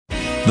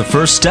The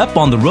first step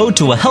on the road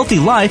to a healthy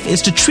life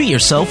is to treat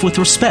yourself with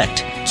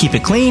respect. Keep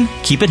it clean,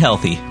 keep it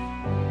healthy.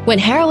 When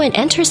heroin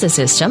enters the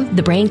system,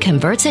 the brain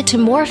converts it to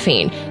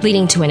morphine,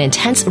 leading to an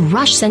intense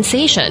rush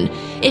sensation.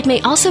 It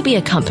may also be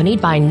accompanied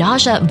by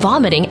nausea,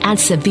 vomiting, and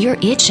severe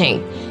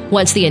itching.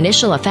 Once the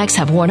initial effects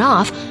have worn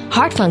off,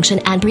 heart function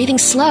and breathing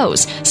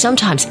slows,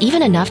 sometimes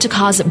even enough to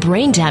cause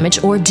brain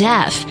damage or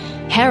death.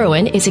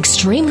 Heroin is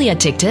extremely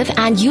addictive,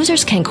 and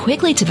users can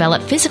quickly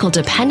develop physical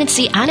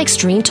dependency and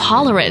extreme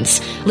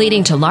tolerance,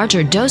 leading to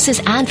larger doses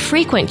and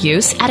frequent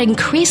use at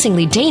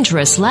increasingly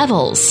dangerous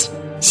levels.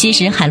 吸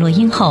食海洛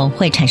因后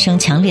会产生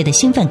强烈的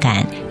兴奋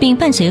感，并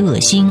伴随恶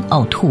心、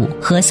呕吐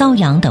和瘙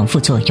痒等副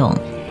作用。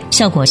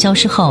效果消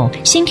失后，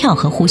心跳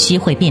和呼吸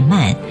会变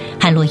慢。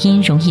海洛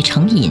因容易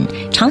成瘾，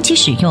长期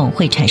使用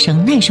会产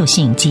生耐受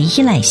性及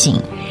依赖性。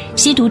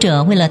吸毒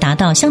者为了达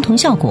到相同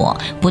效果，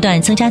不断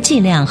增加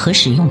剂量和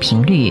使用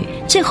频率，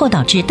最后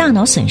导致大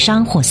脑损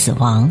伤或死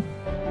亡。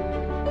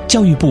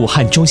教育部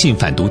和中信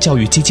反毒教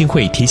育基金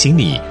会提醒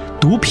你：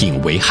毒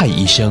品危害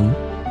一生。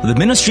The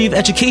Ministry of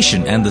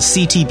Education and the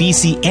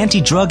CTBC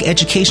Anti-Drug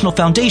Educational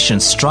Foundation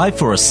strive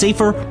for a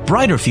safer,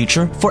 brighter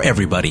future for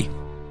everybody.